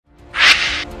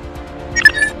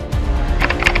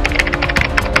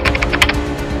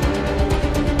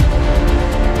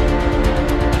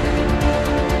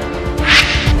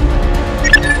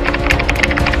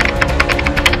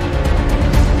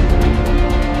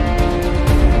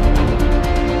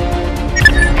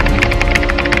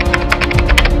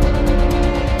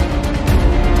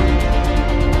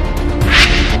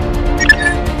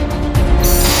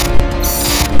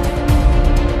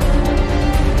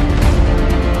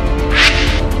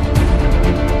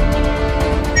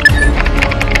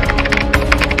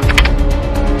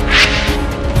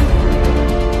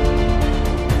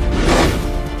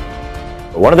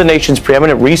One of the nation's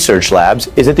preeminent research labs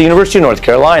is at the University of North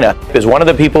Carolina. Is one of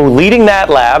the people leading that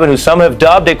lab and who some have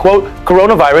dubbed a, quote,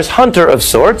 coronavirus hunter of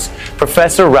sorts,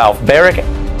 Professor Ralph Baric.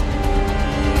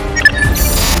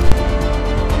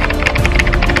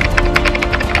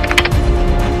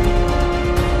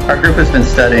 Our group has been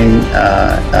studying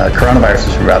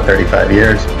coronaviruses for about 35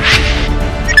 years.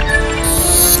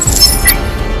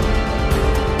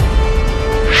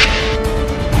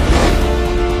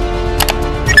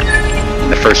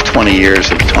 In the first 20 years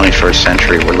of the 21st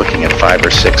century, we're looking at 5 or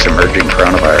 6 emerging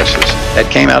coronaviruses that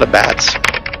came out of bats.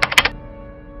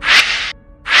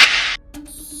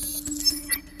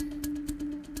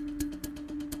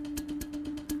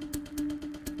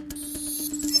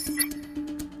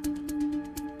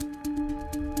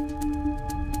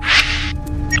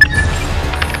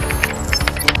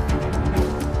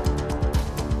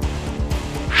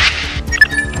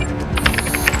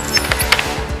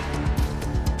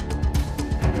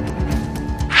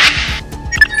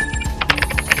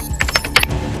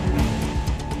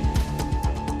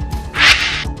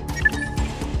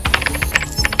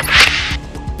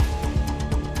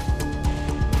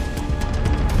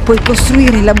 Puoi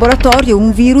costruire in laboratorio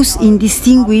un virus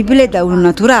indistinguibile da uno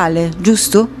naturale,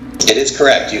 giusto? It is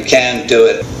correct. You can do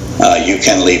it. You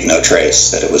can leave no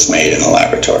trace that it was made in a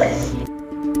laboratory.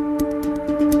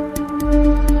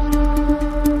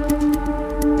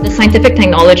 The scientific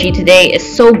technology today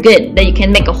is so good that you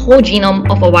can make a whole genome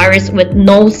of a virus with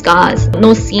no scars,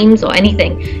 no seams or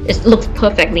anything. It looks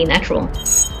perfectly natural.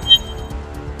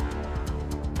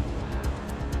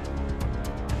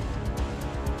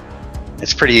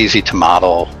 It's pretty easy to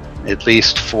model at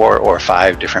least 4 or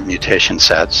 5 different mutation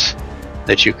sets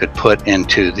that you could put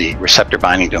into the receptor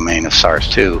binding domain of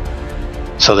SARS-2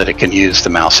 so that it can use the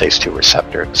mouse ACE2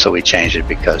 receptor. So we changed it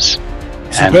because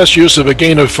it's the best use of a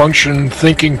gain-of-function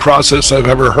thinking process I've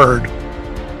ever heard.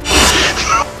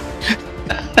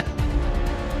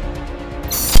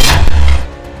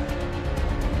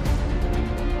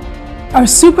 Are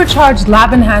supercharged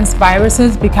lab-enhanced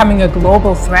viruses becoming a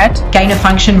global threat?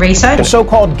 Gain-of-function research? The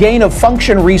so-called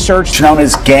gain-of-function research known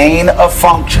as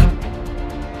gain-of-function.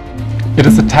 It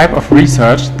is a type of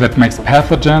research that makes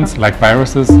pathogens like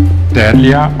viruses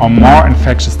deadlier or more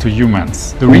infectious to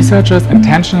humans. The researchers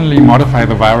intentionally modify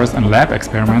the virus in lab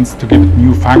experiments to give it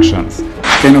new functions.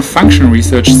 Gain-of-function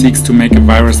research seeks to make a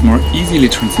virus more easily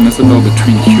transmissible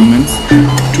between humans,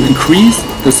 to increase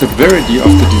the severity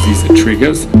of the disease it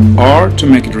triggers, or to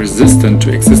make it resistant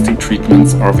to existing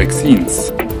treatments or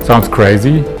vaccines. Sounds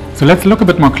crazy? So let's look a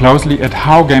bit more closely at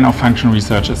how gain-of-function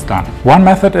research is done. One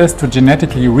method is to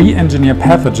genetically re-engineer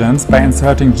pathogens by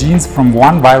inserting genes from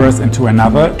one virus into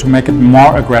another to make it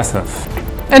more aggressive.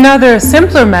 Another,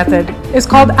 simpler method is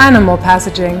called animal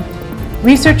passaging.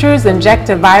 Researchers inject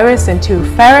a virus into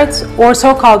ferrets or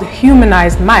so-called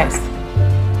humanized mice.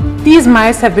 These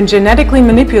mice have been genetically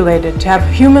manipulated to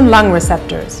have human lung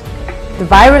receptors. The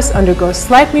virus undergoes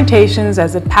slight mutations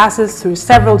as it passes through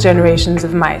several generations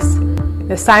of mice.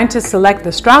 The scientists select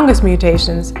the strongest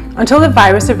mutations until the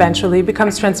virus eventually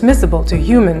becomes transmissible to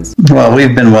humans. Well,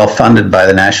 we've been well funded by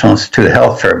the National Institute of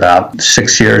Health for about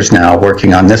 6 years now,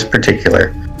 working on this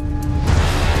particular.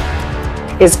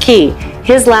 Is key.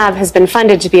 His lab has been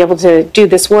funded to be able to do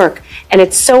this work, and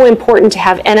it's so important to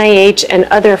have NIH and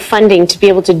other funding to be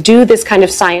able to do this kind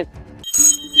of science.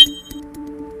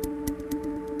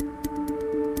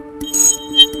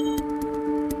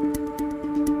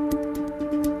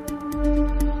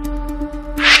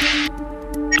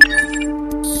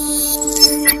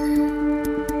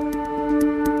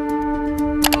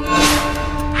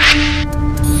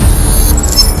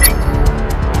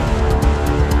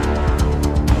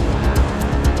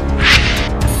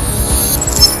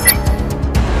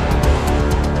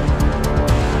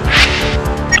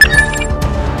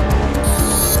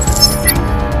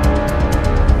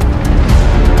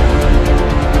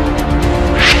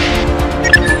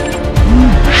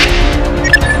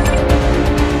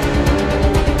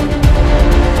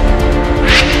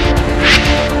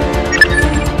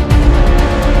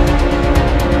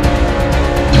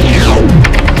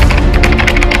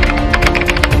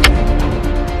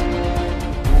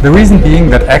 The reason being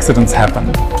that accidents happen,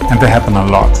 and they happen a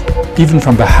lot, even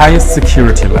from the highest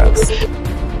security labs.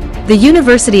 The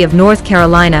University of North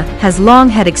Carolina has long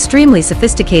had extremely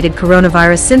sophisticated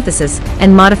coronavirus synthesis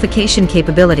and modification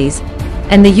capabilities,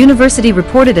 and the university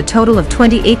reported a total of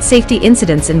 28 safety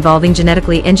incidents involving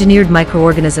genetically engineered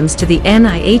microorganisms to the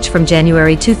NIH from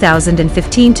January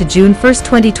 2015 to June 1,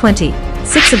 2020,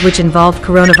 6 of which involved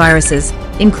coronaviruses,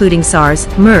 including SARS,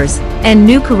 MERS, and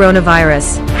new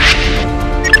coronavirus.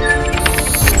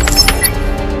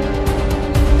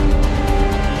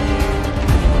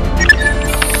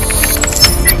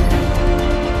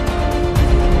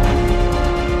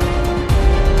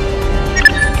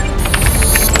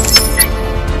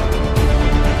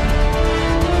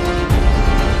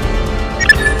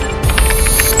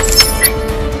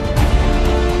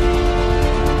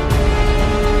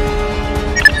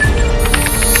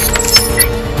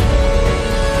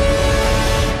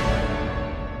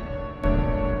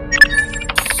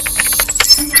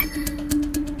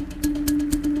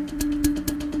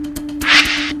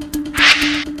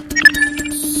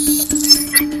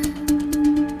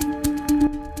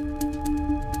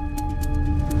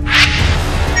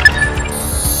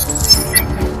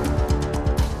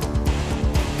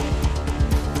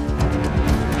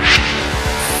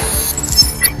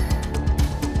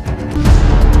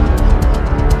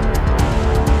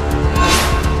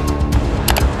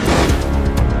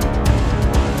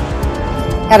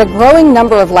 At a growing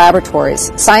number of laboratories,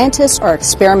 scientists are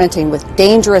experimenting with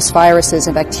dangerous viruses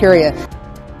and bacteria.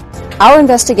 Our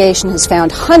investigation has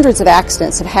found hundreds of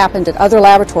accidents have happened at other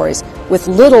laboratories with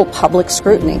little public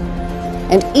scrutiny.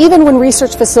 And even when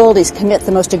research facilities commit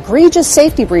the most egregious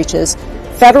safety breaches,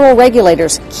 federal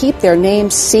regulators keep their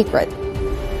names secret.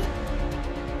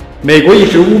 美国一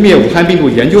直污蔑武汉病毒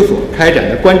研究所开展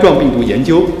的冠状病毒研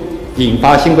究引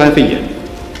发新冠肺炎。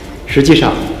实际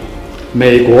上，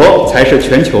美国才是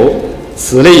全球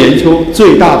此类研究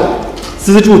最大的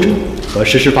资助者和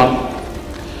实施方。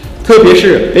特别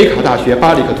是北卡大学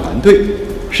巴里克团队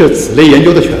是此类研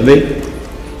究的权威，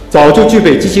早就具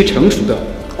备极其成熟的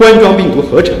冠状病毒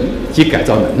合成及改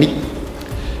造能力。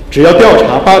只要调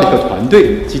查巴里克团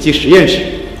队及其实验室，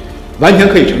完全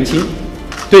可以澄清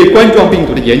对冠状病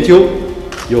毒的研究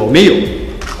有没有、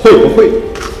会不会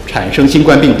产生新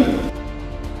冠病毒。